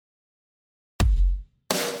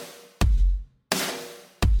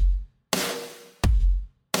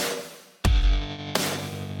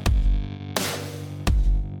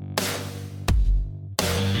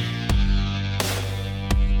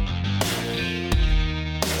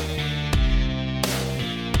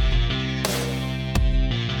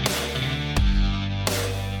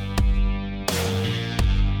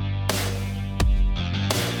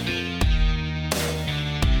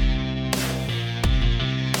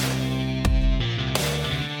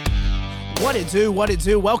What it do? What it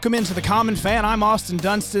do? Welcome into the Common Fan. I'm Austin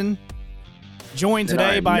Dunston, joined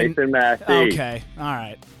today by Nathan Massey. Okay, all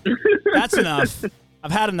right, that's enough.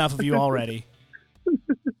 I've had enough of you already.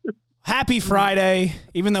 Happy Friday,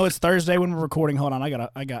 even though it's Thursday when we're recording. Hold on, I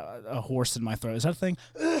got a horse in my throat. Is that a thing?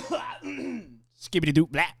 Skibbity doo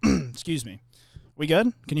blah. Excuse me. We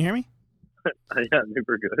good? Can you hear me? Yeah,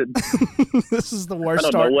 super good. This is the worst I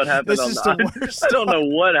don't start. know what happened This on is that. the worst. I don't know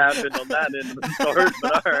what happened on that end of the start,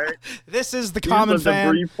 but all right. This is the You Common left a Fan.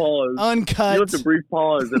 brief pause. Uncut. You left a brief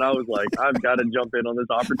pause, and I was like, I've got to jump in on this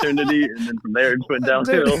opportunity, and then from there it just went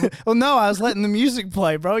downhill. Dude, well, no, I was letting the music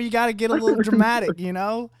play, bro. You got to get a little dramatic, you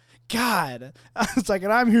know? God. It's like,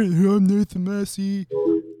 and I'm here. I'm Nathan Massey.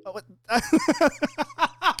 Oh, what?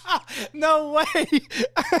 No way.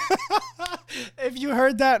 If you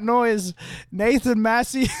heard that noise, Nathan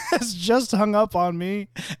Massey has just hung up on me.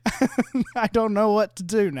 I don't know what to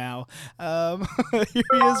do now. Here he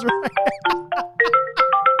is right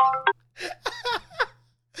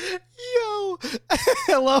Yo.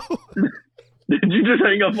 Hello. Did you just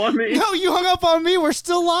hang up on me? No, you hung up on me. We're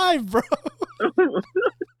still live, bro.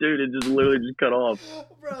 Dude, it just literally just cut off.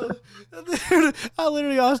 Bro, dude, I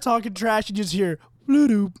was talking trash. You just hear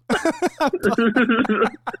bloop.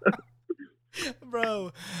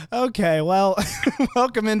 Bro, okay, well,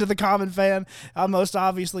 welcome into the Common Fan. I'm most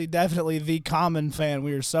obviously, definitely the Common Fan.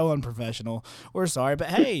 We are so unprofessional. We're sorry, but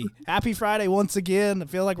hey, happy Friday once again. I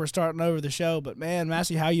feel like we're starting over the show, but man,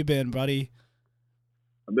 Massey, how you been, buddy?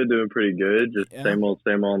 I've been doing pretty good. Just same old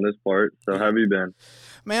on this part. So how have you been?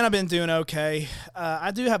 Man, I've been doing okay.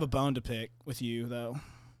 I do have a bone to pick with you, though.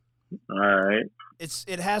 All right.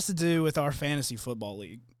 It has to do with our fantasy football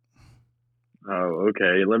league. Oh,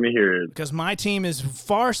 okay. Let me hear it. Because my team is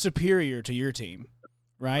far superior to your team,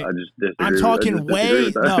 right? I just disagree. I'm talking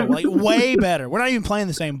way way better. We're not even playing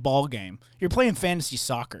the same ball game. You're playing fantasy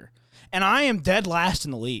soccer, and I am dead last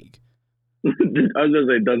in the league. I was going to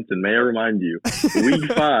say, Dunston, may I remind you,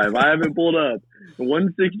 week 5, I haven't pulled up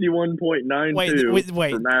 161.92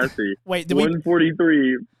 wait, for Massey. Wait,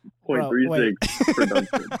 143.36 for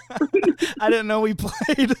Dunston. I didn't know we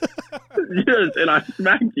played. Yes, and I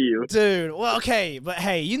smacked you. Dude, well, okay, but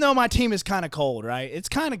hey, you know my team is kind of cold, right? It's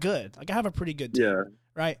kind of good. Like, I have a pretty good team,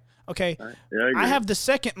 right? Okay, yeah, I have the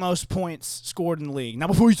second most points scored in the league. Now,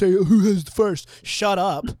 before you say who has the first, shut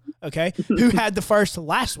up, okay? Who had the first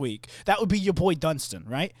last week? That would be your boy Dunston,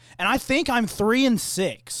 right? And I think I'm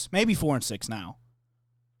 3-6, maybe 4-6 now.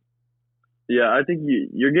 Yeah, I think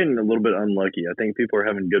you're getting a little bit unlucky. I think people are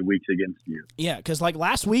having good weeks against you. Yeah, because like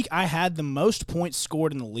last week, I had the most points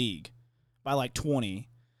scored in the league by like 20.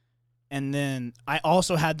 And then I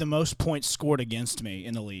also had the most points scored against me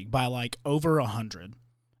in the league by like over 100.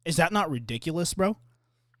 Is that not ridiculous, bro?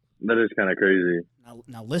 That is kind of crazy.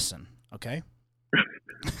 Now listen, okay?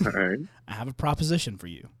 All right. I have a proposition for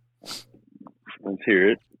you. Let's hear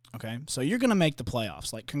it. Okay, so you're going to make the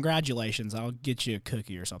playoffs. Like, congratulations, I'll get you a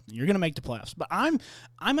cookie or something. You're going to make the playoffs. But I'm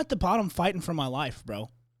at the bottom fighting for my life, bro.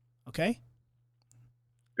 Okay?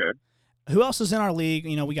 Okay. Who else is in our league?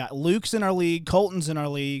 You know, we got Luke's in our league, Colton's in our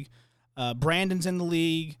league, Brandon's in the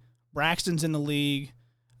league, Braxton's in the league,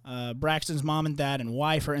 Braxton's mom and dad and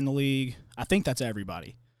wife are in the league. I think that's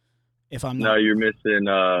everybody. If I'm not. No, you're missing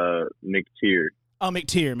McTier. Oh,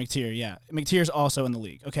 McTier, yeah. McTier's also in the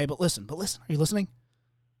league. Okay, but listen. Are you listening?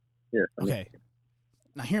 Yeah. Okay.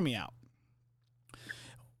 Now hear me out.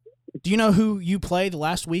 Do you know who you play the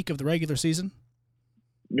last week of the regular season?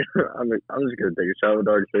 I'm just going to take a shot with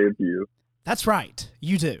Dark Save for you. That's right.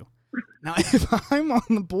 You do. Now, if I'm on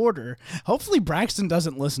the border, hopefully Braxton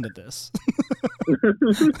doesn't listen to this.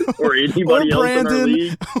 Or anybody or else in our Brandon,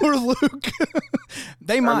 league. or Luke.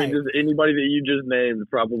 They might. I mean, just anybody that you just named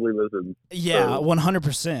probably listens. Yeah, so.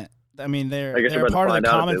 100%. I mean, they're part of the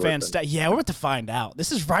Common Fan staff. Yeah, we're about to find out. This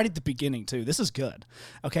is right at the beginning, too. This is good.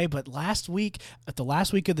 Okay, but the last week of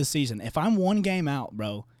the season, if I'm one game out,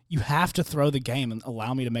 bro, you have to throw the game and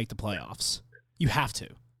allow me to make the playoffs. You have to.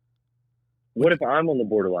 What if I'm on the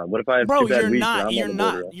borderline? What if I have bro, two bad weeks?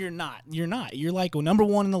 You're not. You're like number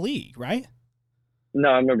 1 in the league, right? No,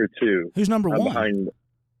 I'm number 2. Who's number 1? Behind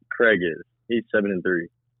Craig is. He's 7-3.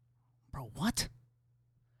 Bro, what?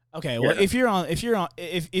 Okay, well, if you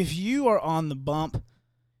are on the bump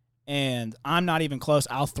and I'm not even close,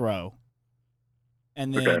 I'll throw.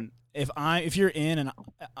 And then if you're in and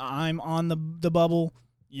I'm on the bubble,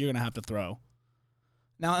 you're gonna have to throw.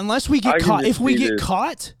 Now, unless we get caught, if we get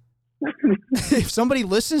caught, if somebody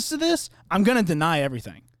listens to this, I'm gonna deny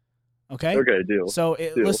everything. Okay. Okay, deal. So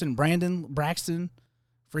listen, Brandon, Braxton,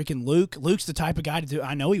 freaking Luke. Luke's the type of guy to do.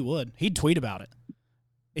 I know he would. He'd tweet about it.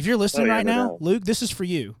 If you're listening right now, Luke, this is for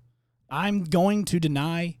you. I'm going to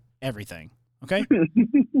deny everything. Okay,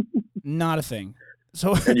 not a thing.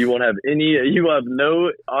 So and you won't have any. You will have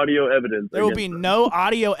no audio evidence. There will be no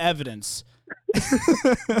audio evidence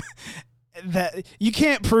that you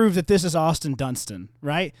can't prove that this is Austin Dunston,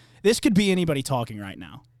 right? This could be anybody talking right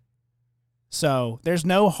now. So there's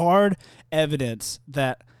no hard evidence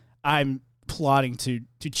that I'm plotting to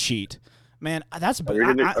cheat. Man, that's Are we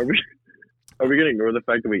gonna ignore the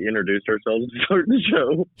fact that we introduced ourselves to start the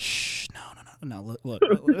show? Shh, no. Look.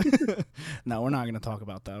 No, we're not going to talk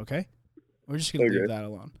about that. Okay, we're just going to leave that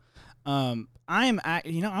alone.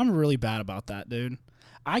 I'm really bad about that, dude.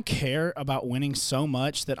 I care about winning so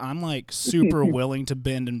much that I'm like super willing to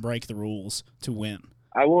bend and break the rules to win.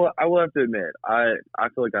 I will have to admit, I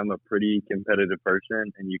feel like I'm a pretty competitive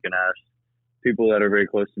person, and you can ask people that are very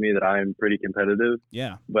close to me that I'm pretty competitive.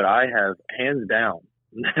 Yeah. But I have, hands down,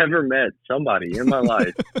 never met somebody in my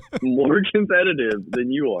life more competitive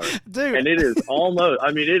than you are. Dude. And it is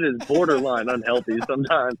it is borderline unhealthy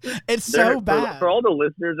sometimes. It's so bad. For all the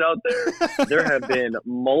listeners out there have been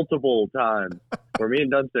multiple times where me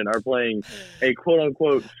and Dunston are playing a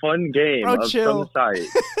quote-unquote fun game from the site.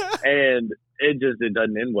 And it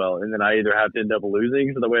doesn't end well. And then I either have to end up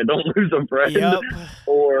losing so that way I don't lose a friend,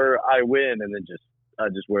 or I win and then I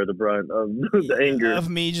just wear the brunt of the anger. Of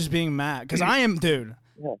me just being mad. Because I am, dude,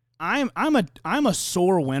 I'm a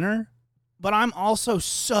sore winner, but I'm also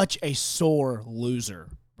such a sore loser,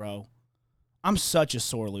 bro. I'm such a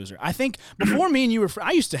sore loser. I think before me and you were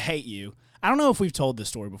I used to hate you. I don't know if we've told this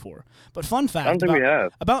story before, but fun fact I don't think we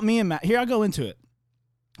have. About me and Matt. Here, I'll go into it.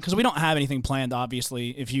 Because we don't have anything planned,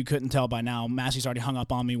 obviously. If you couldn't tell by now, Massey's already hung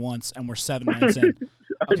up on me once, and we're 7 minutes in.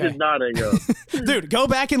 I did not hang up. Dude, go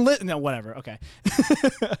back and listen. No, whatever. Okay.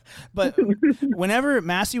 But whenever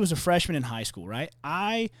Massey was a freshman in high school, right,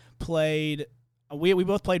 we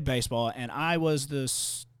both played baseball, and I was the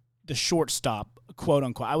shortstop, quote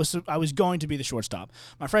unquote. I was going to be the shortstop.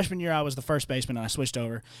 My freshman year, I was the first baseman, and I switched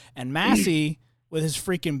over. And Massey, with his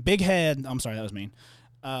freaking big head, I'm sorry, that was mean.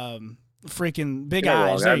 Freaking big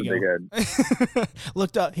eyes. There you go.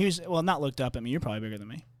 Looked up. Not looked up at me. You're probably bigger than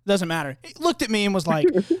me. Doesn't matter. He looked at me and was like,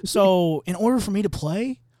 so in order for me to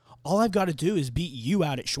play, all I've got to do is beat you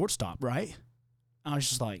out at shortstop, right? I was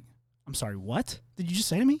just like, I'm sorry, what did you just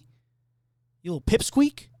say to me? You little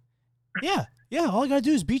pipsqueak? Yeah, all I got to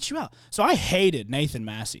do is beat you out. So I hated Nathan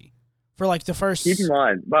Massey for like the first... Keep in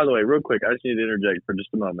mind, by the way, real quick, I just need to interject for just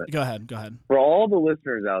a moment. Go ahead. For all the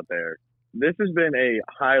listeners out there, this has been a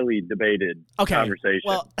highly debated conversation.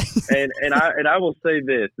 Well, and I will say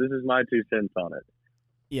this is my 2 cents on it.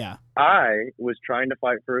 Yeah. I was trying to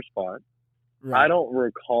fight for a spot. Right. I don't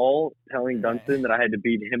recall telling Dunston that I had to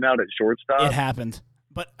beat him out at shortstop. It happened.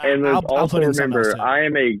 But I'll also remember I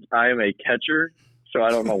am a catcher, so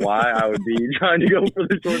I don't know why I would be trying to go for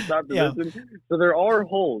the shortstop position. Yeah. So there are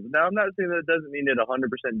holes. Now I'm not saying that it doesn't mean it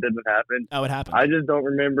 100% didn't happen. Oh, it happened. I just don't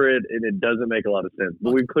remember it, and it doesn't make a lot of sense.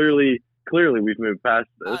 But we've clearly we've moved past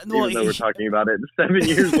this, even though we're talking about it 7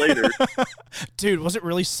 years later. Dude, was it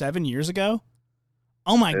really 7 years ago?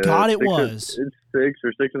 Oh, my God, it was. It's 6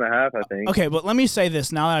 or 6.5, I think. Okay, but let me say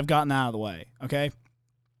this now that I've gotten out of the way, okay?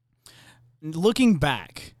 Looking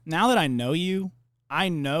back, now that I know you, I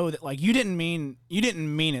know that, like, you didn't mean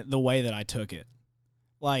it the way that I took it.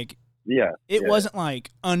 Like, it wasn't, like,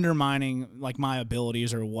 undermining, like, my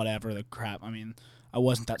abilities or whatever the crap. I mean, I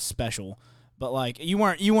wasn't that special. But, like, you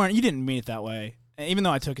didn't mean it that way, even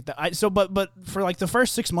though I took it but for, like, the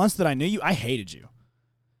first 6 months that I knew you, I hated you.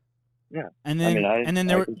 Yeah. And then, I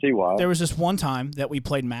can see why. There was this one time that we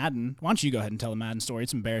played Madden. Why don't you go ahead and tell the Madden story?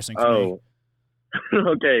 It's embarrassing for me.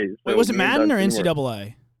 Okay. So wait, was it Madden or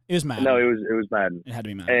NCAA? It was Madden. No, it was Madden. It had to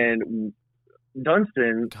be Madden. And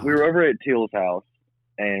Dunston, we were over at Teal's house,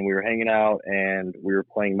 and we were hanging out, and we were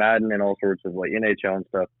playing Madden and all sorts of, like, NHL and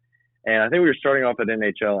stuff. And I think we were starting off at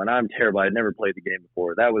NHL, and I'm terrible. I'd never played the game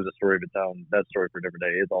before. That was a story of its own. That story for a different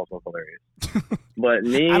day. It's also hilarious. But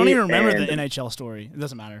me, I don't even remember the NHL story. It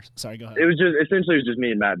doesn't matter. Sorry, go ahead. It was just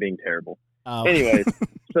me and Matt being terrible. Oh. Anyways,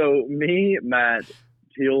 so me, Matt,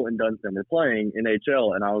 Teal, and Dunston were playing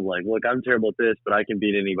NHL, and I was like, look, I'm terrible at this, but I can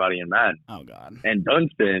beat anybody in Madden. Oh, God. And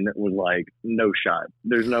Dunston was like, no shot.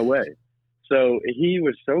 There's no way. So he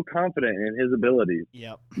was so confident in his abilities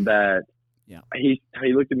that he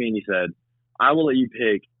looked at me and he said, I will let you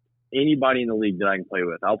pick anybody in the league that I can play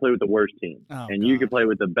with. I'll play with the worst team, and you can play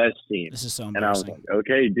with the best team. This is so embarrassing. And I was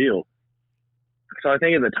like, okay, deal. So I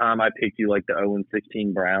think at the time I picked you like the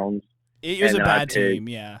 0-16 Browns. It was a bad team,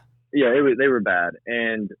 yeah. Yeah, they were bad.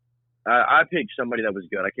 And I picked somebody that was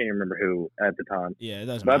good. I can't even remember who at the time. Yeah, it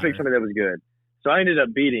doesn't matter. But I picked somebody that was good. So I ended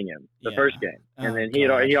up beating him the first game. And then he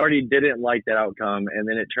already didn't like that outcome. And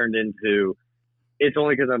then it turned into it's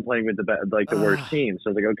only because I'm playing with the worst team.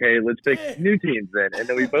 So I was like, okay, let's pick new teams then. And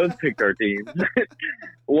then we both picked our teams.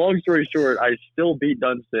 Long story short, I still beat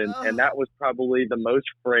Dunstan, and that was probably the most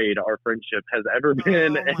frayed our friendship has ever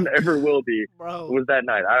been and ever will be. Was that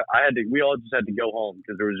night. We all just had to go home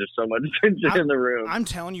because there was just so much tension in the room. I'm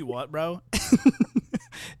telling you what, bro.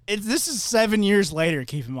 This is 7 years later,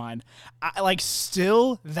 keep in mind.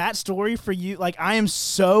 Still, that story for you, I am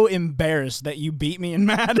so embarrassed that you beat me in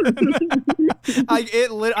Madden.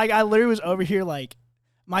 I literally was over here,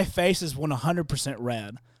 my face is 100%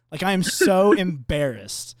 red. I am so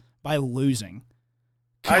embarrassed by losing.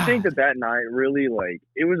 God. I think that night really,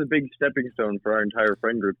 it was a big stepping stone for our entire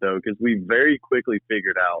friend group, though, because we very quickly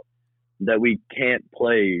figured out that we can't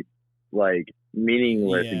play,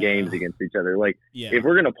 meaningless games against each other. If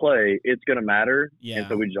we're going to play, it's going to matter. Yeah. And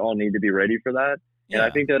so we just all need to be ready for that. Yeah. And I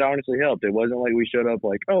think that honestly helped. It wasn't like we showed up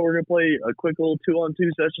we're going to play a quick little 2-on-2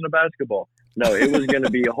 session of basketball. No, it was going to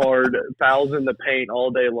be hard, fouls in the paint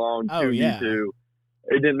all day long, 2v2.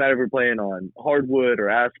 It didn't matter if we're playing on hardwood or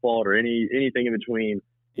asphalt or anything in between.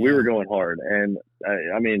 Yeah. We were going hard. And,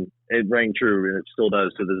 it rang true, and it still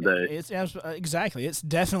does to this day. Exactly. It's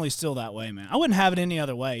definitely still that way, man. I wouldn't have it any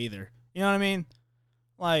other way either. You know what I mean?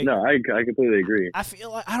 No, I completely agree. I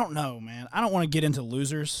feel I don't know, man. I don't want to get into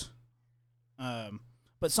losers.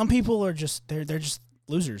 But some people are just they're just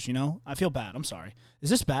losers, you know? I feel bad. I'm sorry. Is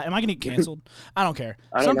this bad? Am I going to get canceled? I don't care.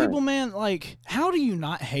 Some people, man, how do you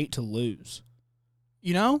not hate to lose?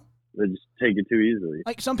 You know? They just take it too easily.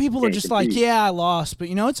 Some people are just compete. Yeah, I lost, but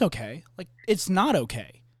it's okay. It's not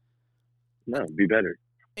okay. No, be better.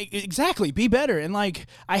 Exactly, be better. And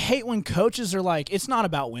I hate when coaches are it's not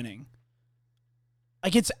about winning.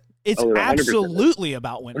 It's absolutely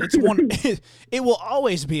about winning. It will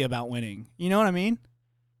always be about winning. You know what I mean?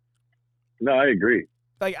 No, I agree.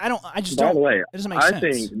 By the way, it doesn't make sense. I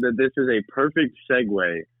think that this is a perfect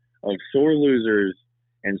segue of sore losers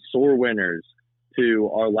and sore winners to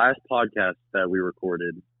our last podcast that we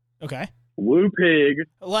recorded. Okay. Woo Pig,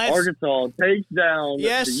 Arkansas takes down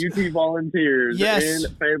the UT Volunteers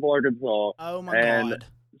in Fayetteville, Arkansas. Oh, my God.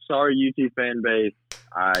 Sorry, UT fan base.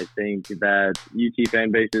 I think that UT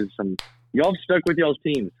fan base is y'all stuck with y'all's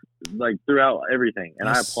teams throughout everything, and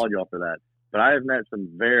I applaud y'all for that. But I have met some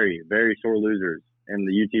very, very sore losers in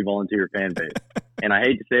the UT Volunteer fan base, and I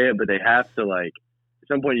hate to say it, but they have to at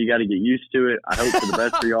some point you got to get used to it. I hope for the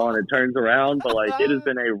best for y'all, and it turns around. But it has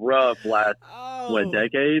been a rough last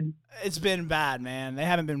decade. It's been bad, man. They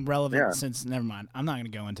haven't been relevant since. Never mind. I'm not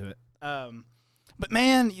going to go into it. But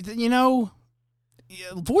man,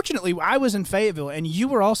 fortunately, I was in Fayetteville, and you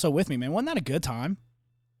were also with me, man. Wasn't that a good time?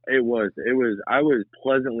 It was. I was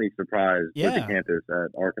pleasantly surprised with the campus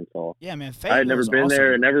at Arkansas. Yeah, man. I had never been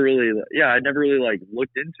there, and never really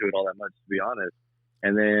looked into it all that much, to be honest.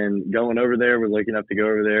 And then going over there, was lucky enough to go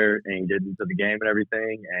over there and get into the game and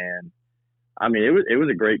everything. And it was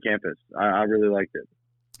a great campus. I really liked it.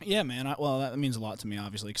 Yeah, man. That means a lot to me,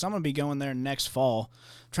 obviously, because I'm going to be going there next fall,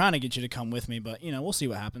 trying to get you to come with me. But we'll see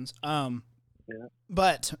what happens.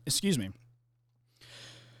 But excuse me.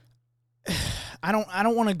 I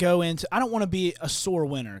don't want to go into. I don't want to be a sore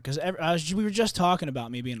winner because we were just talking about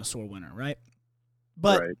me being a sore winner, right?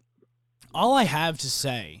 But all I have to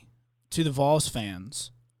say to the Vols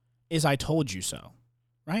fans is I told you so,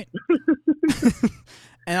 right?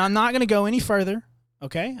 And I'm not going to go any further,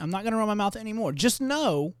 okay? I'm not going to run my mouth anymore. Just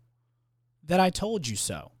know that I told you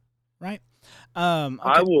so, right? Okay.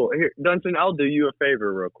 I will. Here, Dunstan, I'll do you a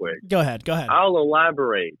favor real quick. Go ahead. I'll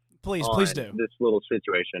elaborate. Please do. This little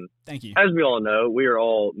situation. Thank you. As we all know, we are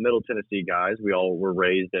all Middle Tennessee guys. We all were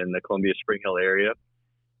raised in the Columbia Spring Hill area.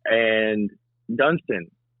 And Dunstan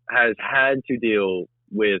has had to deal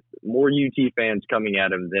with more UT fans coming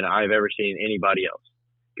at him than I've ever seen anybody else.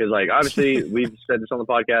 Because, obviously, we've said this on the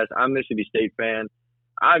podcast, I'm a Mississippi State fan.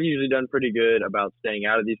 I've usually done pretty good about staying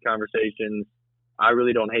out of these conversations. I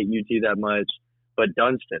really don't hate UT that much. But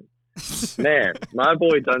Dunstan, man, my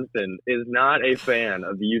boy Dunstan is not a fan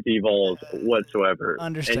of the UT Vols whatsoever.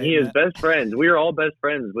 And he is best friends. We are all best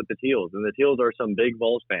friends with the Teals, and the Teals are some big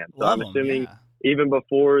Vols fans. So I'm assuming even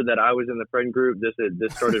before that I was in the friend group, this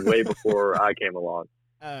started way before I came along.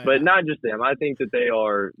 But not just them. I think that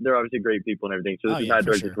they're obviously great people and everything. So this is not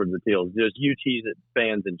directed towards the Teals, just UT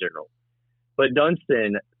fans in general. But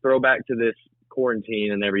Dunstan, throwback to this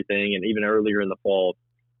quarantine and everything, and even earlier in the fall,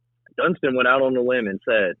 Dunstan went out on a limb and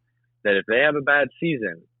said that if they have a bad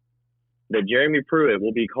season, that Jeremy Pruitt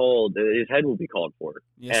will be called, his head will be called for.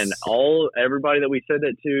 Yes. And everybody that we said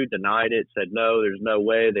that to denied it, said no, there's no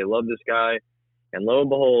way. They love this guy. And lo and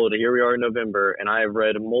behold, here we are in November, and I have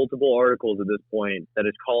read multiple articles at this point that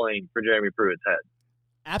is calling for Jeremy Pruitt's head.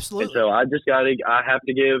 Absolutely. And so I have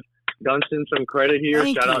to give Dunston some credit here.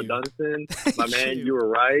 Shout out Dunston. My man, you were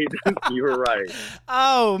right. You were right.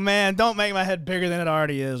 Oh, man, don't make my head bigger than it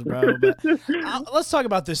already is, bro. But let's talk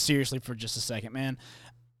about this seriously for just a second, man.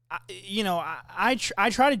 I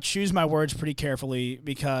try to choose my words pretty carefully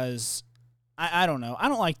because I don't know. I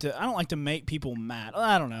don't like to make people mad.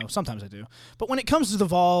 I don't know. Sometimes I do. But when it comes to the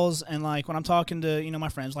Vols and like when I'm talking to, my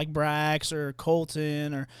friends like Brax or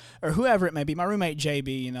Colton or whoever it may be, my roommate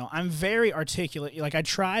JB, I'm very articulate. Like I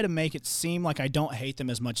try to make it seem like I don't hate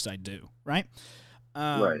them as much as I do, right?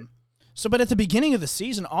 Right. So, but at the beginning of the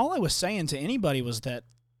season, all I was saying to anybody was that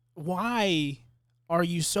why are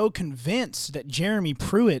you so convinced that Jeremy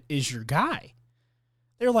Pruitt is your guy?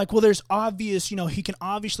 They're like, well, there's obvious, he can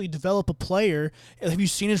obviously develop a player. Have you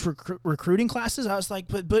seen his recruiting classes? I was like,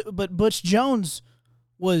 but Butch Jones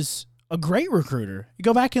was a great recruiter. You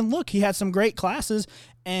go back and look, he had some great classes,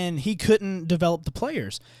 and he couldn't develop the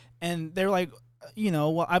players. And they're like,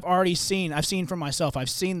 well, I've seen for myself. I've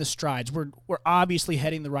seen the strides. We're obviously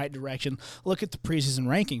heading the right direction. Look at the preseason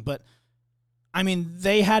ranking, but. I mean,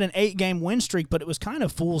 they had an 8-game win streak, but it was kind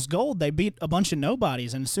of fool's gold. They beat a bunch of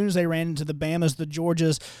nobodies, and as soon as they ran into the Bamas, the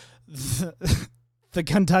Georgias, the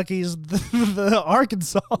Kentuckys, the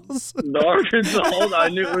Arkansas. The Arkansas, I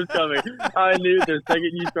knew it was coming. I knew the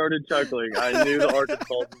second you started chuckling, I knew the Arkansas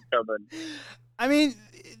was coming. I mean,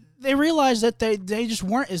 they realized that they just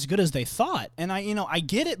weren't as good as they thought, and I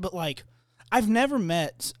get it, but like, I've never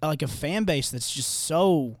met like a fan base that's just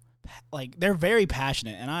so. Like they're very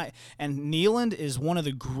passionate, and Neyland is one of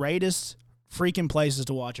the greatest freaking places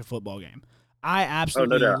to watch a football game. I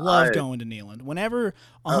absolutely love going to Neyland. Whenever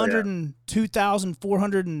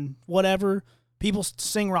 102,400 and whatever people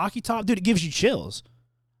sing Rocky Top, dude, it gives you chills.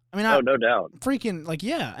 I mean, no doubt. Freaking like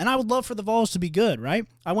yeah, and I would love for the Vols to be good, right?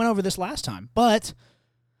 I went over this last time, but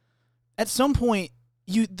at some point.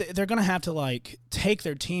 They're going to have to, like, take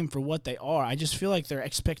their team for what they are. I just feel like their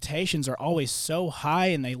expectations are always so high,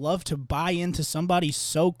 and they love to buy into somebody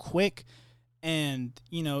so quick, and,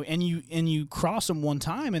 and you cross them one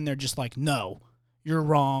time, and they're just like, no, you're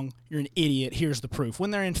wrong, you're an idiot, here's the proof,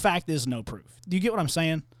 when there, in fact, is no proof. Do you get what I'm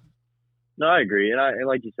saying? No, I agree. And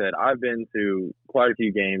like you said, I've been to quite a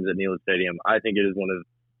few games at Neyland Stadium. I think it is one of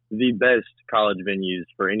the best college venues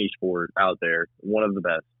for any sport out there, one of the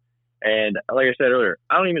best. And like I said earlier,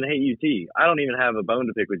 I don't even hate UT. I don't even have a bone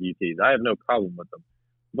to pick with UTs. I have no problem with them.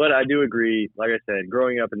 But I do agree, like I said,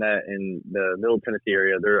 growing up in the Middle Tennessee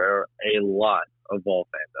area, there are a lot of Vol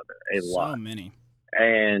fans out there. So many.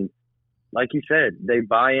 And like you said, they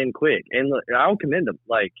buy in quick. And look, I'll commend them.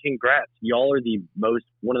 Like, congrats. Y'all are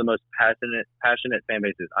one of the most passionate fan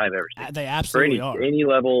bases I've ever seen. They absolutely are. Any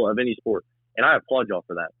level of any sport. And I applaud y'all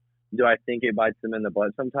for that. Do I think it bites them in the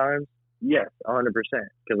butt sometimes? Yes, 100%.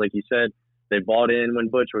 Because like you said, they bought in when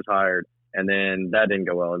Butch was hired, and then that didn't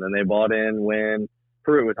go well. And then they bought in when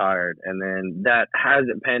Pruitt was hired, and then that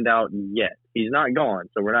hasn't panned out yet. He's not gone,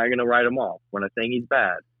 so we're not going to write him off. We're not saying he's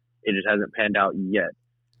bad. It just hasn't panned out yet.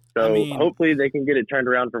 So hopefully they can get it turned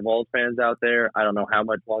around for Vols fans out there. I don't know how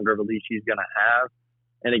much longer of a leash he's going to have.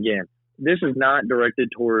 And again, this is not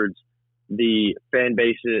directed towards the fan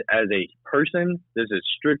base as a person. This is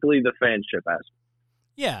strictly the fanship aspect.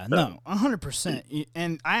 Yeah, no, 100%.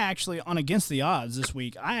 And I actually, on Against the Odds this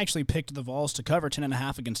week, I actually picked the Vols to cover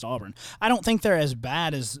 10.5 against Auburn. I don't think they're as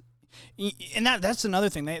bad as – and that's another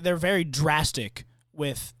thing. They're very drastic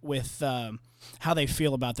with how they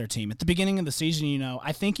feel about their team. At the beginning of the season,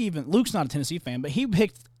 I think even – Luke's not a Tennessee fan, but he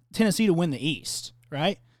picked Tennessee to win the East,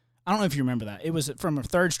 right? I don't know if you remember that. It was from a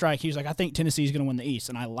third strike. He was like, I think Tennessee's going to win the East.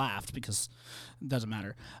 And I laughed because it doesn't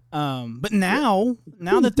matter. But now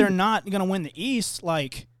that they're not going to win the East,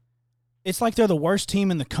 like, it's like they're the worst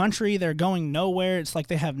team in the country. They're going nowhere. It's like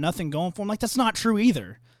they have nothing going for them. Like, that's not true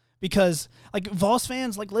either. Because, like, Vols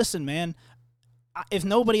fans, like, listen, man, if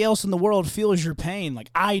nobody else in the world feels your pain,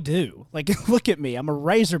 like, I do. Like, look at me. I'm a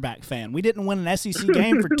Razorback fan. We didn't win an SEC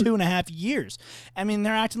game for 2.5 years. I mean,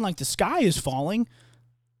 they're acting like the sky is falling.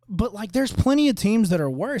 But, like, there's plenty of teams that are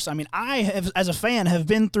worse. I mean, I, have, as a fan, have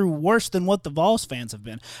been through worse than what the Vols fans have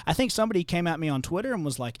been. I think somebody came at me on Twitter and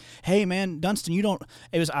was like, hey, man, Dunston, you don't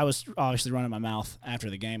 – I was obviously running my mouth after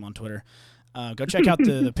the game on Twitter. Go check out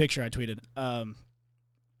the picture I tweeted. That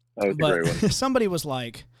was a great one. Somebody was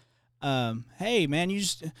like, hey, man, you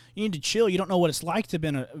need to chill. You don't know what it's like to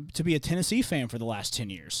be a Tennessee fan for the last 10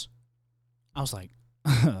 years. I was like,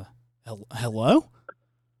 hello?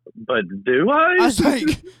 But do I? I was like,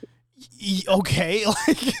 okay,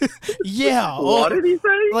 like, yeah. What did he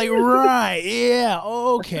say? Like, right, yeah,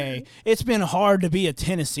 okay. It's been hard to be a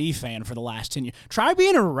Tennessee fan for the last 10 years. Try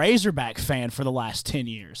being a Razorback fan for the last 10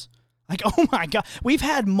 years. Like, oh my God, we've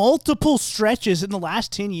had multiple stretches in the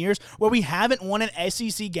last 10 years where we haven't won an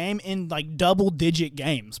SEC game in like double-digit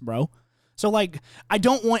games, bro. So, like, I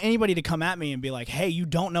don't want anybody to come at me and be like, hey, you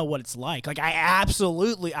don't know what it's like. Like, I have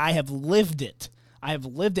lived it. I have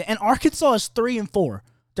lived it. And Arkansas is 3-4.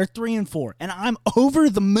 They're 3-4. And I'm over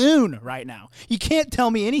the moon right now. You can't tell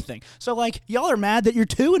me anything. So, like, y'all are mad that you're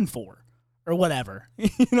 2-4 or whatever. You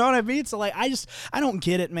know what I mean? So, like, I don't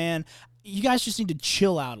get it, man. You guys just need to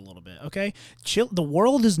chill out a little bit, okay? Chill. The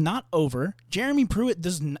world is not over. Jeremy Pruitt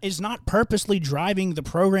is not purposely driving the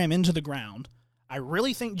program into the ground. I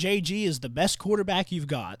really think JG is the best quarterback you've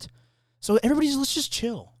got. So let's just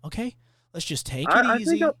chill, okay? Let's just take it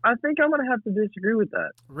easy. I think I'm going to have to disagree with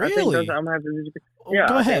that. Really? I'm going to have to disagree. Yeah,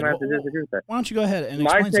 go ahead. I'm going to have to disagree with that. Why don't you go ahead and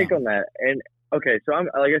explain my take something. on that? And okay, so I'm,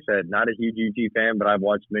 like I said, not a huge UT fan, but I've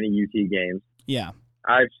watched many UT games. Yeah.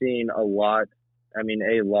 I've seen a lot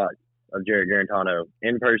of Jarrett Garantano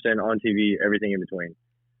in person, on TV, everything in between.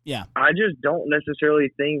 Yeah. I just don't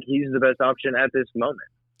necessarily think he's the best option at this moment.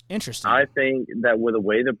 Interesting. I think that with the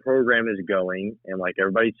way the program is going, and like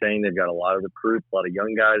everybody's saying, they've got a lot of recruits, a lot of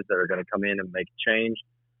young guys that are going to come in and make a change.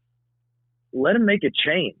 Let them make a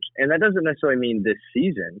change. And that doesn't necessarily mean this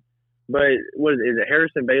season, but is it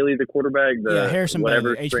Harrison Bailey, the quarterback? Harrison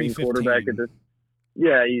whatever Bailey, string HB15. quarterback at this.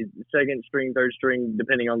 Yeah, he's second string, third string,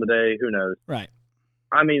 depending on the day. Who knows? Right.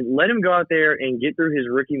 I mean, let him go out there and get through his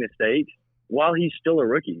rookie mistakes while he's still a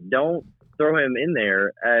rookie. Don't throw him in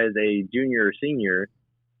there as a junior or senior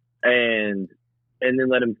and then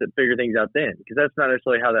let him figure things out then, because that's not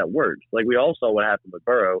necessarily how that works. Like, we all saw what happened with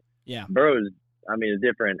Burrow. Yeah. Burrow's, a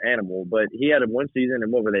different animal, but he had one season,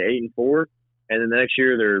 and what were they, 8-4? And then the next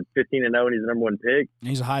year they're 15-0, and he's the number one pick.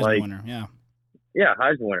 He's a Heisman winner, yeah. Yeah,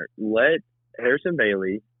 Heisman winner. Let Harrison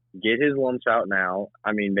Bailey get his lumps out now.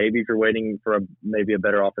 Maybe if you're waiting for maybe a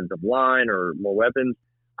better offensive line or more weapons,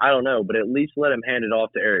 I don't know, but at least let him hand it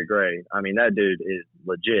off to Eric Gray. That dude is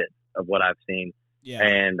legit of what I've seen. Yeah.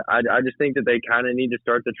 And I just think that they kind of need to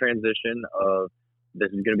start the transition of this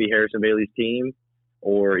is going to be Harrison Bailey's team,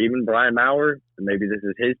 or even Brian Maurer. Maybe this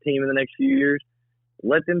is his team in the next few years.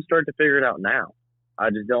 Let them start to figure it out now. I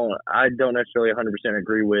don't necessarily 100%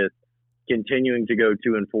 agree with continuing to go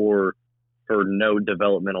 2-4 for no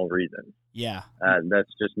developmental reason. Yeah. That's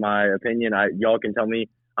just my opinion. Y'all can tell me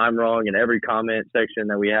I'm wrong in every comment section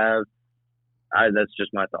that we have. That's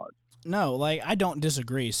just my thoughts. No, I don't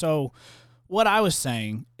disagree. So what I was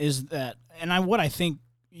saying is that, and what I think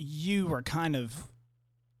you were kind of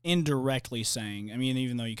indirectly saying,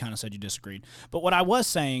 even though you kind of said you disagreed, but what I was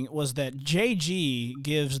saying was that JG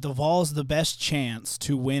gives the Vols the best chance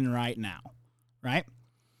to win right now, right?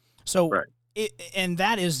 So, right. And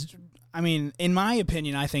that is, in my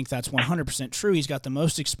opinion, I think that's 100% true. He's got the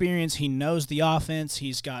most experience. He knows the offense.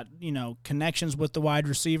 He's got, connections with the wide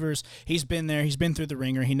receivers. He's been there. He's been through the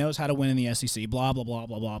ringer. He knows how to win in the SEC, blah, blah, blah,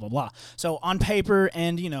 blah, blah, blah, blah. So on paper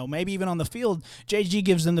and, maybe even on the field, JG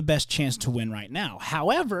gives them the best chance to win right now.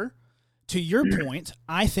 However, to your point,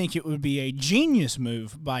 I think it would be a genius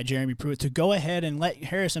move by Jeremy Pruitt to go ahead and let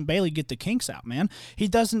Harrison Bailey get the kinks out, man.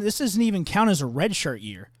 This doesn't even count as a redshirt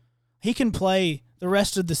year. He can play the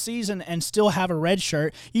rest of the season and still have a red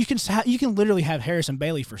shirt. You can literally have Harrison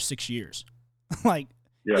Bailey for 6 years,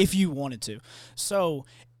 if you wanted to. So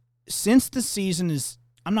since the season is,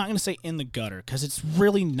 I'm not going to say in the gutter, because it's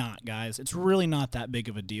really not, guys. It's really not that big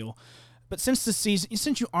of a deal. But since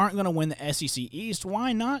you aren't going to win the SEC East,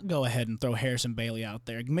 why not go ahead and throw Harrison Bailey out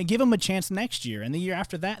there? Give him a chance next year and the year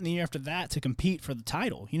after that and the year after that to compete for the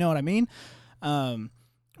title. You know what I mean?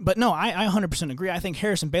 But no, I 100% agree. I think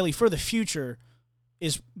Harrison Bailey for the future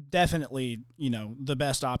is definitely, the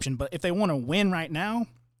best option. But if they want to win right now,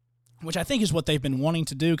 which I think is what they've been wanting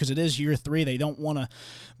to do because it is year 3, they don't want to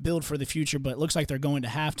build for the future, but it looks like they're going to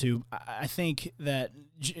have to. I think that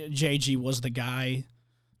JG was the guy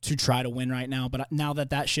to try to win right now. But now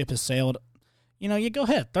that ship has sailed, you go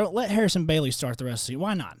ahead. Let Harrison Bailey start the rest of the season.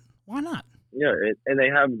 Why not? Why not? Yeah, and they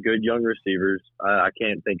have good young receivers. I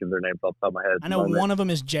can't think of their names off the top of my head. I know one of them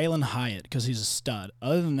is Jalen Hyatt because he's a stud.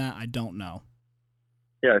 Other than that, I don't know.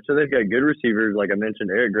 Yeah, so they've got good receivers. Like I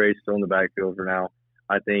mentioned, Eric Gray's still in the backfield for now.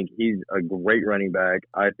 I think he's a great running back.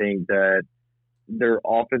 I think that their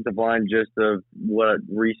offensive line, just of what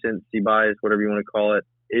recency bias, whatever you want to call it,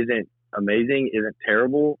 isn't amazing, isn't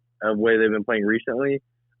terrible of the way they've been playing recently.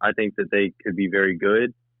 I think that they could be very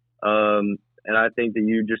good. And I think that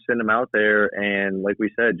you just send them out there and, like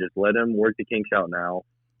we said, just let them work the kinks out now,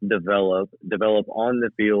 develop on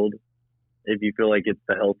the field. If you feel like it's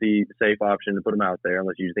the healthy, safe option to put him out there,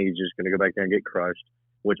 unless you think he's just going to go back there and get crushed,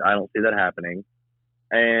 which I don't see that happening,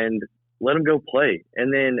 and let him go play.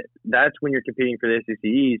 And then that's when you're competing for the SEC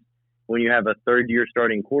East, when you have a third-year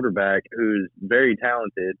starting quarterback who's very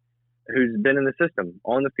talented, who's been in the system,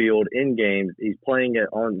 on the field, in games. He's playing it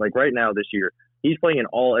on, like right now this year, he's playing in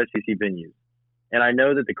all SEC venues. And I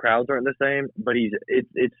know that the crowds aren't the same, but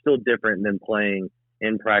it's still different than playing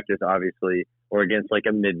in practice, obviously, or against like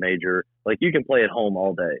a mid-major. Like you can play at home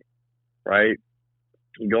all day, right?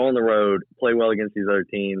 You go on the road, play well against these other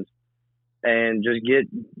teams, and just get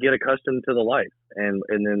accustomed to the life. And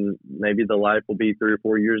then maybe the life will be 3 or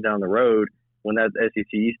 4 years down the road when that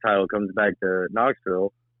SEC East title comes back to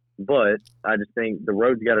Knoxville. But I just think the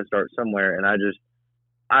road's got to start somewhere. And I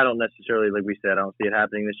don't necessarily, like we said, I don't see it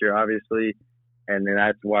happening this year, obviously. And then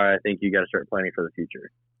that's why I think you got to start planning for the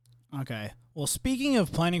future. Okay. Well, speaking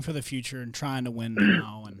of planning for the future and trying to win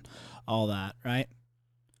now and all that, right?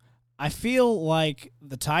 I feel like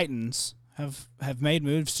the Titans have made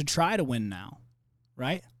moves to try to win now,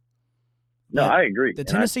 right? No, I agree. The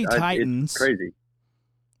Tennessee Titans it's crazy.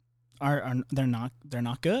 Are they're not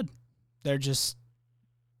good. They're just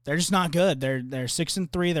not good. They're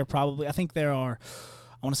 6-3. They're probably, I think there are,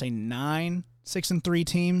 I want to say 9 6-3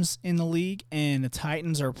 teams in the league, and the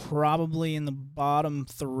Titans are probably in the bottom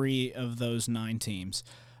 3 of those 9 teams.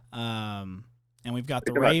 And we've got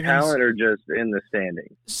the Ravens. About talent or just in the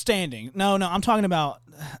standing? Standing. No, I'm talking about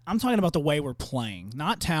the way we're playing,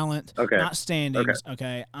 not talent, not standings.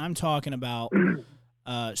 Okay. I'm talking about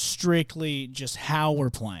strictly just how we're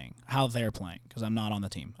playing, how they're playing, because I'm not on the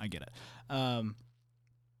team. I get it.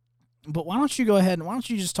 But why don't you go ahead and why don't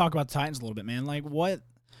you just talk about the Titans a little bit, man? Like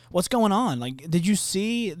what's going on? Like, did you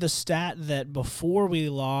see the stat that before we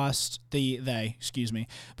lost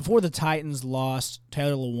before the Titans lost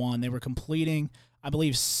Taylor Lewan, they were completing, I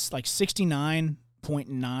believe, like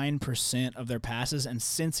 69.9% of their passes, and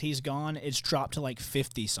since he's gone, it's dropped to like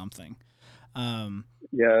 50 something.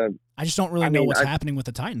 Yeah, I just don't really know what's happening with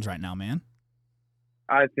the Titans right now, man.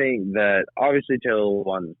 I think that obviously Taylor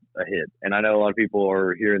Lewan's a hit, and I know a lot of people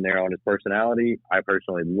are here and there on his personality. I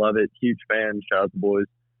personally love it. Huge fan. Shout out to the boys.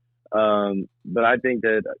 But I think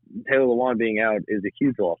that Taylor Lewan being out is a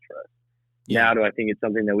huge loss for us. Yeah. Now, do I think it's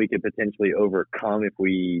something that we could potentially overcome if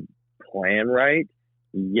we plan right?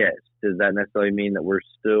 Yes. Does that necessarily mean that we're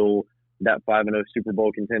still that 5-0 Super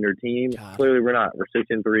Bowl contender team? God. Clearly, we're not. We're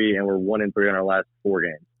 6-3, and we're 1-3 on our last 4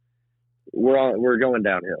 games. We're going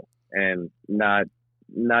downhill, and not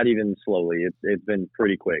even slowly. It's been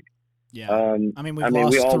pretty quick. Yeah. We've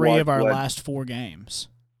lost 3 of our last 4 games.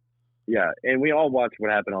 Yeah, and we all watched what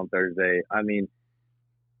happened on Thursday. I mean,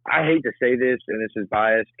 I hate to say this, and this is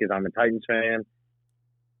biased because I'm a Titans fan.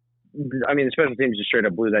 I mean, the special teams just straight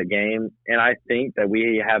up blew that game, and I think that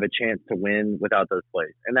we have a chance to win without those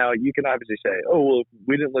plays. And now you can obviously say, oh, well, if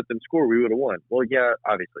we didn't let them score, we would have won. Well, yeah,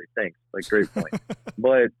 obviously. Thanks. Like, great point.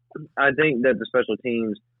 But I think that the special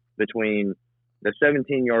teams between the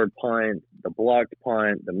 17-yard punt, the blocked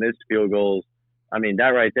punt, the missed field goals, I mean, that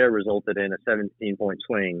right there resulted in a 17-point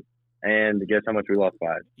swing. And guess how much we lost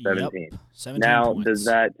by? 17. Yep, 17 now, points. does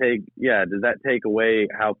that take away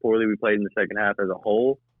how poorly we played in the second half as a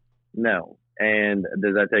whole? No. And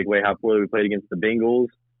does that take away how poorly we played against the Bengals?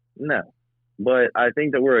 No. But I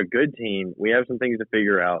think that we're a good team. We have some things to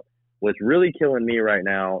figure out. What's really killing me right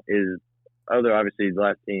now is obviously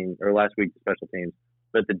last week's special teams,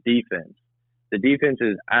 but the defense. The defense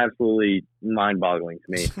is absolutely mind-boggling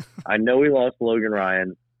to me. I know we lost Logan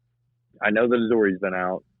Ryan. I know that Azori's been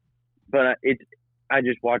out. But I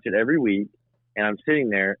just watch it every week, and I'm sitting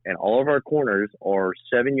there, and all of our corners are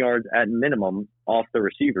 7 yards at minimum off the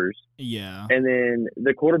receivers. Yeah. And then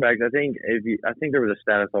the quarterbacks, I think there was a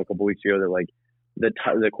stat I saw a couple weeks ago that like the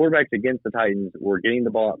quarterbacks against the Titans were getting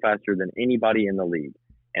the ball out faster than anybody in the league,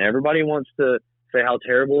 and everybody wants to say how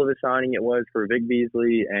terrible of a signing it was for Vic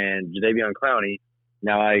Beasley and Jadeveon Clowney.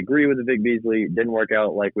 Now I agree with the Vic Beasley. It didn't work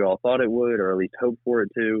out like we all thought it would, or at least hoped for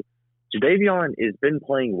it to. Jadeveon has been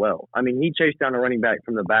playing well. I mean, he chased down a running back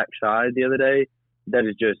from the backside the other day. That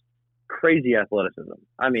is just crazy athleticism.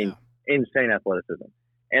 I mean, insane athleticism.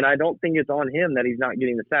 And I don't think it's on him that he's not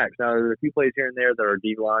getting the sacks. Now, there's a few plays here and there that our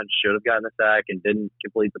D-line should have gotten the sack and didn't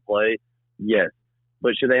complete the play. Yes.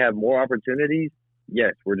 But should they have more opportunities?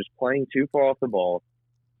 Yes. We're just playing too far off the ball.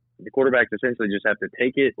 The quarterbacks essentially just have to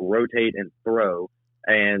take it, rotate, and throw.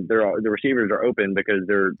 And the receivers are open because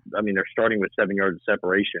they're starting with 7 yards of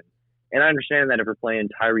separation. And I understand that if we're playing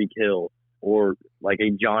Tyreek Hill or like a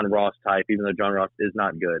John Ross type, even though John Ross is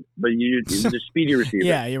not good, but it's a speedy receiver.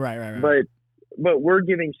 Yeah, you're right. But we're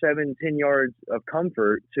giving 7-10 yards of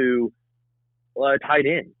comfort to a tight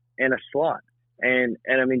end and a slot, and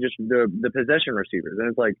I mean just the possession receivers, and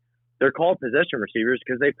it's like they're called possession receivers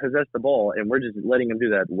because they possess the ball, and we're just letting them do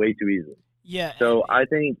that way too easily. Yeah. So I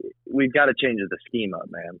think we've got to change the scheme up,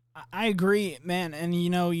 man. I agree, man. And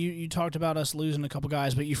you talked about us losing a couple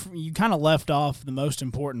guys, but you kind of left off the most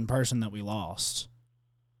important person that we lost,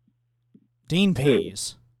 Dean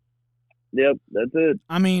Pease. Yep, that's it.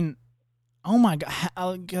 I mean, oh my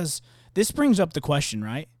God, because this brings up the question,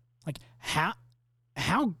 right? Like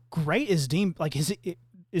how great is Dean? Like,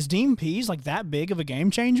 is Dean Pease like that big of a game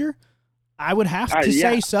changer? I would have to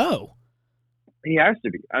say so. He has to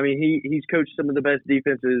be. I mean, he's coached some of the best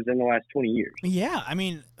defenses in the last 20 years. Yeah, I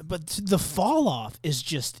mean, but the fall off is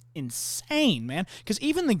just insane, man. Because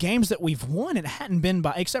even the games that we've won, it hadn't been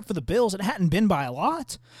by, except for the Bills, it hadn't been by a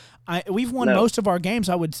lot. We've won most of our games.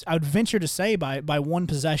 I would venture to say by one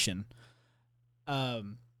possession.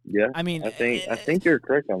 Yeah, I mean, I think you're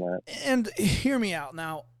correct on that. And hear me out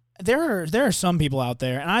now. There are some people out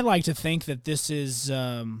there, and I like to think that this is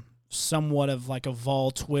somewhat of like a Vol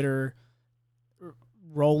Twitter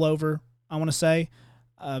rollover, I want to say,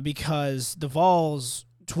 because the Vols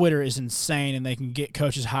Twitter is insane, and they can get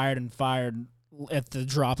coaches hired and fired at the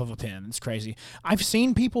drop of a pen. It's crazy. I've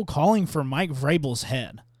seen people calling for Mike Vrabel's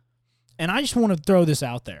head, and I just want to throw this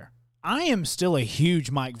out there. I am still a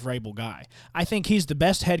huge Mike Vrabel guy. I think he's the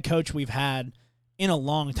best head coach we've had in a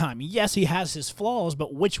long time. Yes, he has his flaws,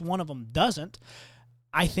 but which one of them doesn't?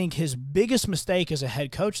 I think his biggest mistake as a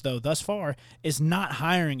head coach, though, thus far, is not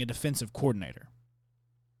hiring a defensive coordinator.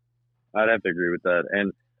 I'd have to agree with that.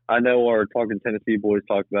 And I know our Talking Tennessee boys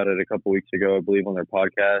talked about it a couple weeks ago, I believe, on their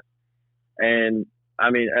podcast. And, I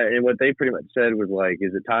mean, and what they pretty much said was, like,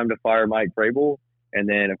 is it time to fire Mike Vrabel? And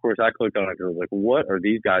then, of course, I clicked on it because I was like, what are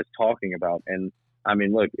these guys talking about? And, I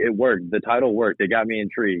mean, look, it worked. The title worked. It got me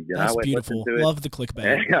intrigued. And That's I went beautiful. And listened to it. Love the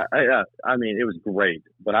clickbait. Yeah, I mean, it was great.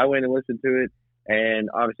 But I went and listened to it. And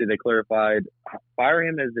obviously they clarified, fire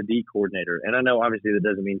him as the D coordinator. And I know obviously that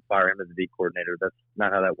doesn't mean fire him as the D coordinator. That's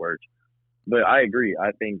not how that works. But I agree.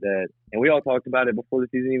 I think that, and we all talked about it before the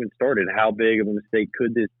season even started, how big of a mistake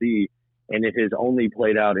could this be? And it has only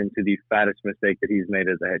played out into the fattest mistake that he's made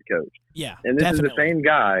as a head coach. Yeah, and this definitely. is the same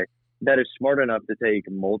guy that is smart enough to take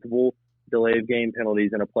multiple delay of game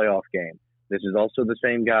penalties in a playoff game. This is also the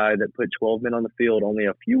same guy that put 12 men on the field only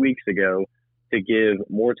a few weeks ago to give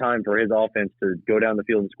more time for his offense to go down the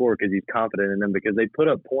field and score because he's confident in them, because they put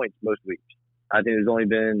up points most weeks. I think there's only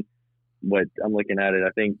been, what I'm looking at it,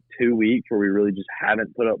 I think 2 weeks where we really just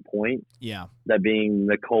haven't put up points. Yeah. That being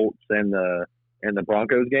the Colts and the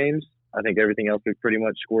Broncos games. I think everything else we've pretty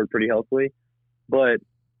much scored pretty healthily. But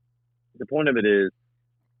the point of it is,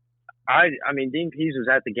 I mean, Dean Pease was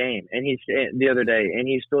at the game and the other day, and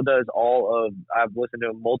he still does I've listened to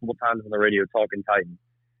him multiple times on the radio talking Titans.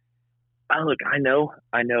 Look, I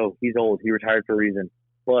know he's old. He retired for a reason.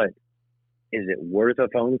 But is it worth a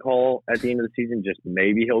phone call at the end of the season? Just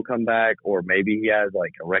maybe he'll come back, or maybe he has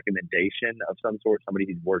like a recommendation of some sort, somebody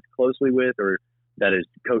he's worked closely with or that has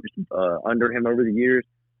coached under him over the years.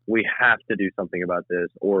 We have to do something about this,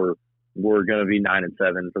 or we're going to be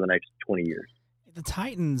 9-7 for the next 20 years. The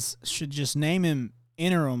Titans should just name him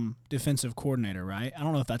interim defensive coordinator, right? I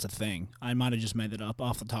don't know if that's a thing. I might have just made it up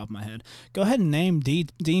off the top of my head. Go ahead and name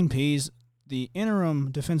Dean Pease the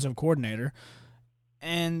interim defensive coordinator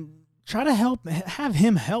and try to have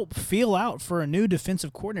him help feel out for a new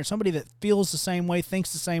defensive coordinator, somebody that feels the same way,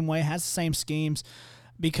 thinks the same way, has the same schemes,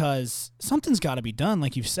 because something's got to be done.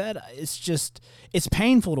 Like you've said, it's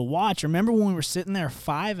painful to watch. Remember when we were sitting there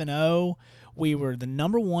 5-0, we were the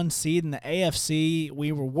number 1 seed in the AFC.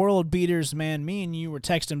 We were world beaters, man. Me and you were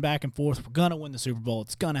texting back and forth. We're going to win the Super Bowl.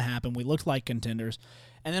 It's going to happen. We looked like contenders.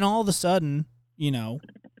 And then all of a sudden,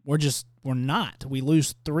 we're not. We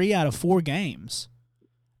lose 3 out of 4 games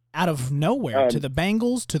out of nowhere to the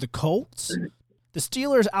Bengals, to the Colts. The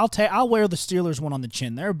Steelers, I'll wear the Steelers one on the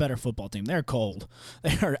chin. They're a better football team. They're cold.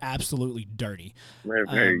 They are absolutely dirty. They're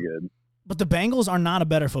very good. But the Bengals are not a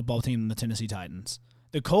better football team than the Tennessee Titans.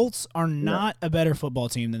 The Colts are not a better football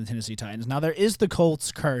team than the Tennessee Titans. Now, there is the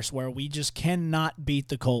Colts curse where we just cannot beat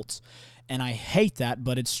the Colts, and I hate that,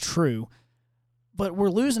 but it's true. But we're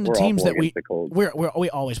losing to teams that we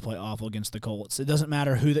always play awful against the Colts. It doesn't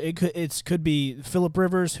matter who it could be Phillip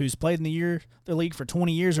Rivers, who's played in the league for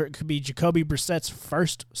 20 years, or it could be Jacoby Brissett's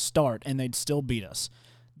first start, and they'd still beat us.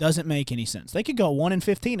 Doesn't make any sense. They could go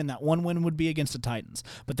 1-15, and that one win would be against the Titans.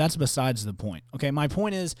 But that's besides the point. Okay, my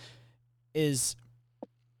point is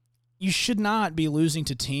you should not be losing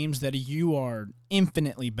to teams that you are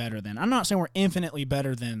infinitely better than. I'm not saying we're infinitely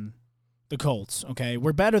better than the Colts, okay?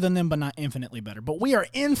 We're better than them, but not infinitely better. But we are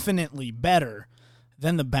infinitely better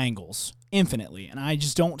than the Bengals. Infinitely. And I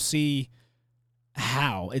just don't see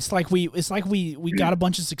How? It's like we got a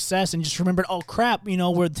bunch of success and just remembered, oh crap,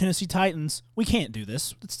 we're the Tennessee Titans. We can't do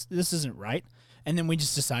this. This isn't right. And then we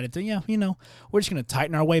just decided to, we're just going to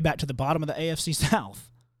tighten our way back to the bottom of the AFC South.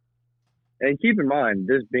 And keep in mind,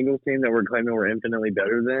 this Bengals team that we're claiming we're infinitely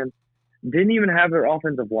better than didn't even have their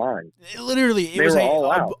offensive line. It was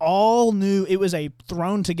all new. It was a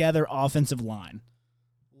thrown together offensive line.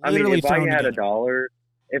 Literally if I had a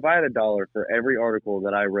dollar for every article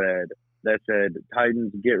that I read that said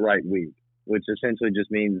Titans get right week, which essentially just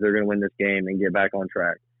means they're going to win this game and get back on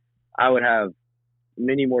track, I would have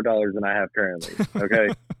many more dollars than I have currently. Okay.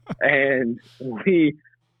 And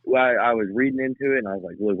I was reading into it and I was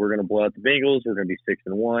like, look, we're going to blow out the Bengals. We're going to be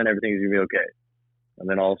 6-1. Everything's going to be okay. And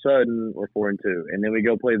then all of a sudden we're 4-2. And then we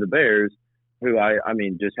go play the Bears, who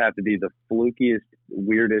just have to be the flukiest,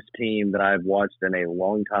 weirdest team that I've watched in a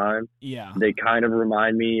long time. Yeah. They kind of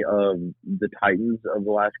remind me of the Titans of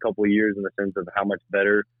the last couple of years in the sense of how much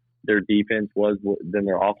better their defense was than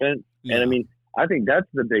their offense. Yeah. And I think that's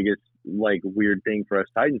the biggest weird thing for us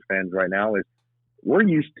Titans fans right now is we're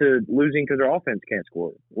used to losing because our offense can't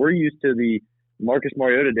score. We're used to the Marcus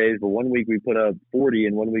Mariota days where 1 week we put up 40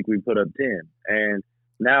 and 1 week we put up 10. And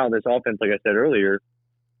now this offense, like I said earlier,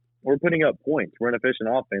 we're putting up points. We're an efficient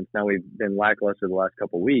offense. Now we've been lackluster the last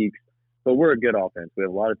couple of weeks, but we're a good offense. We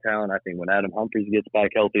have a lot of talent. I think when Adam Humphries gets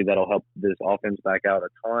back healthy, that'll help this offense back out a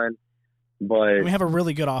ton. But we have a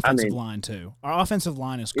really good offensive line too. Our offensive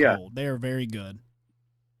line is cold. Yeah. They are very good.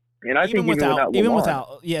 And I think even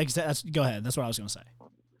without yeah, exactly. Go ahead. That's what I was going to say.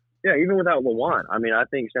 Yeah, even without Lewan, I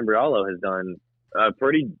think Sambrialo has done a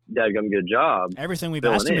pretty daggum good job. Everything we've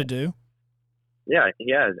asked him to do. Yeah,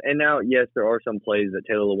 he has. And now, yes, there are some plays that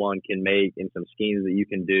Taylor Lewan can make and some schemes that you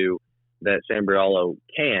can do that Sambrialo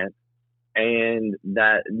can't. And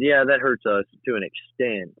that hurts us to an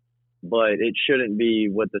extent. But it shouldn't be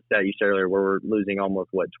what the stat you said earlier, where we're losing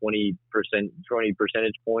almost 20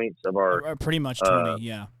 percentage points of our pretty much 20,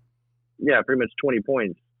 yeah. Yeah, pretty much 20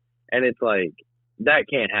 points, and it's like that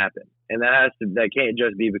can't happen, and that can't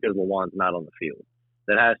just be because Lewan's not on the field.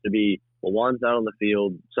 That has to be Lewan's not on the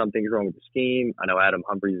field. Something's wrong with the scheme. I know Adam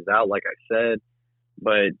Humphries is out, like I said,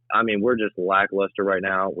 but we're just lackluster right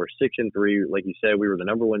now. We're 6-3, like you said. We were the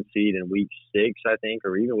number 1 seed in week 6, I think,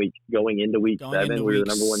 or even going into week 7. We were the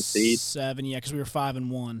number 1 seed. 7, yeah, because we were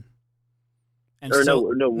 5-1. And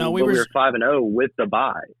we were 5-0 with the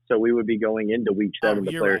bye, so we would be going into week 7 to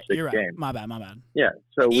play our 6th game. My bad. Yeah,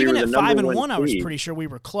 so we even were at the number 1 5-1, I was pretty sure we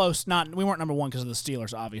were close. We weren't number 1 because of the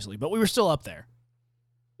Steelers, obviously, but we were still up there.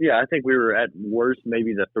 Yeah, I think we were at worst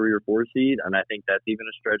maybe the 3 or 4 seed, and I think that's even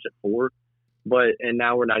a stretch at 4. And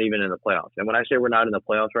now we're not even in the playoffs. And when I say we're not in the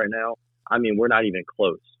playoffs right now, we're not even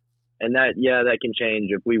close. And that can change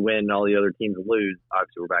if we win and all the other teams lose.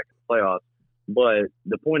 Obviously, we're back in the playoffs. But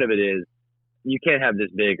the point of it is, you can't have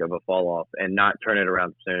this big of a fall off and not turn it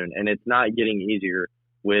around soon. And it's not getting easier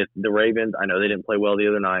with the Ravens. I know they didn't play well the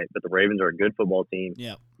other night, but the Ravens are a good football team.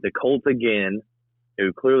 Yeah. The Colts again,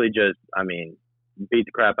 who clearly just, beat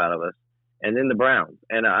the crap out of us. And then the Browns.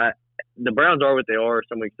 And the Browns are what they are.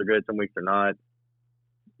 Some weeks they're good, some weeks they're not.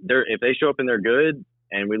 If they show up and they're good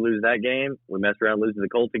and we lose that game, we mess around, lose to the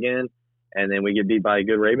Colts again, and then we get beat by a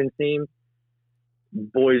good Ravens team,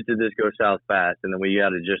 boys, did this go south fast. And then we got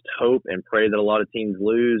to just hope and pray that a lot of teams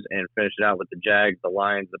lose and finish it out with the Jags, the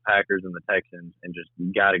Lions, the Packers, and the Texans, and just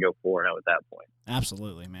got to go 4-0 at that point.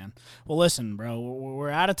 Absolutely, man. Well, listen, bro, we're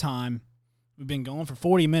out of time. We've been going for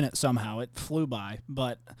 40 minutes somehow. It flew by.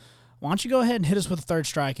 But why don't you go ahead and hit us with a third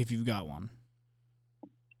strike if you've got one?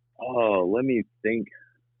 Oh, let me think.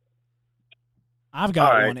 I've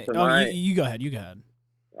got one. So you go ahead. You go ahead.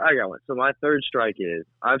 I got one. So my third strike is,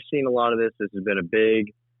 I've seen a lot of this. This has been a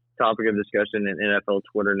big topic of discussion in NFL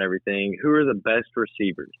Twitter and everything. Who are the best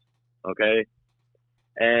receivers? Okay.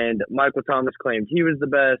 And Michael Thomas claimed he was the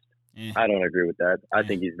best. I don't agree with that. I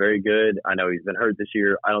think he's very good. I know he's been hurt this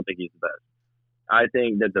year. I don't think he's the best. I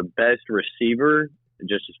think that the best receiver,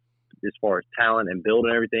 just as far as talent and build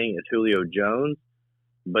and everything, is Julio Jones.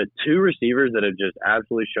 But 2 receivers that have just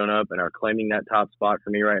absolutely shown up and are claiming that top spot for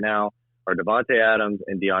me right now are Davante Adams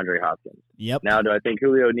and DeAndre Hopkins. Yep. Now, do I think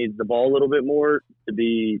Julio needs the ball a little bit more to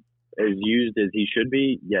be as used as he should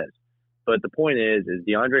be? Yes. But the point is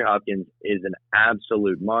DeAndre Hopkins is an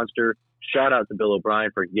absolute monster. Shout out to Bill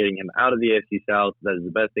O'Brien for getting him out of the AFC South. That is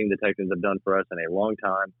the best thing the Texans have done for us in a long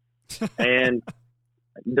time. And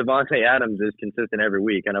Davante Adams is consistent every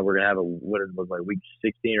week. I know we're gonna have a week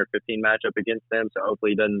 16 or 15 matchup against them, so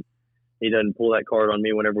hopefully he doesn't pull that card on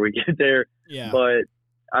me whenever we get there. Yeah. But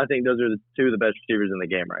I think those are the 2 of the best receivers in the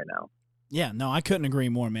game right now. Yeah, no, I couldn't agree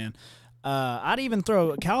more, man. I'd even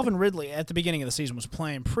throw Calvin Ridley at the beginning of the season was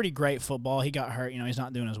playing pretty great football. He got hurt. He's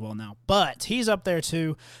not doing as well now. But he's up there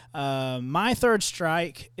too. My third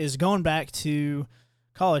strike is going back to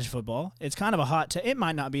college football. It's kind of a hot take. It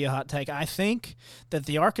might not be a hot take. I think that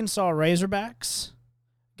the Arkansas Razorbacks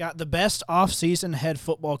got the best offseason head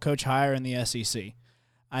football coach hire in the SEC.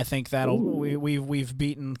 I think that'll we've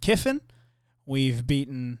beaten Kiffin. We've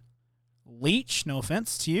beaten Leach, no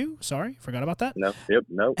offense to you. Sorry, forgot about that. No.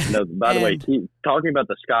 By the way, keep talking about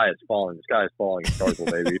the sky is falling. The sky is falling in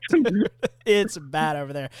Starkville, baby. It's bad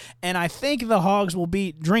over there. And I think the Hogs will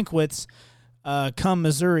beat Drinkwitz come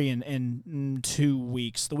Missouri in 2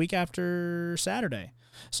 weeks, the week after Saturday.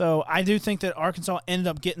 So I do think that Arkansas ended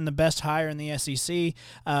up getting the best hire in the SEC.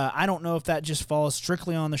 I don't know if that just falls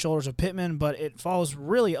strictly on the shoulders of Pittman, but it falls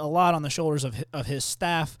really a lot on the shoulders of his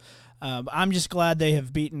staff. I'm just glad they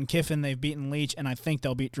have beaten Kiffin, they've beaten Leach, and I think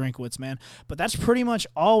they'll beat Drinkwitz, man. But that's pretty much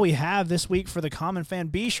all we have this week for the Common Fan.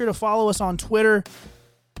 Be sure to follow us on Twitter.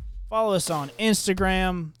 Follow us on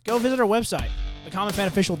Instagram. Go visit our website,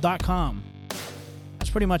 thecommonfanofficial.com. That's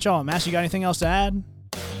pretty much all. Mass, you got anything else to add?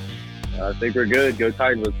 I think we're good. Go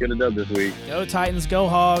Titans. Let's get a dub this week. Go Titans. Go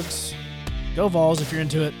Hogs. Go Vols if you're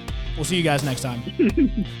into it. We'll see you guys next time.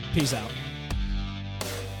 Peace out.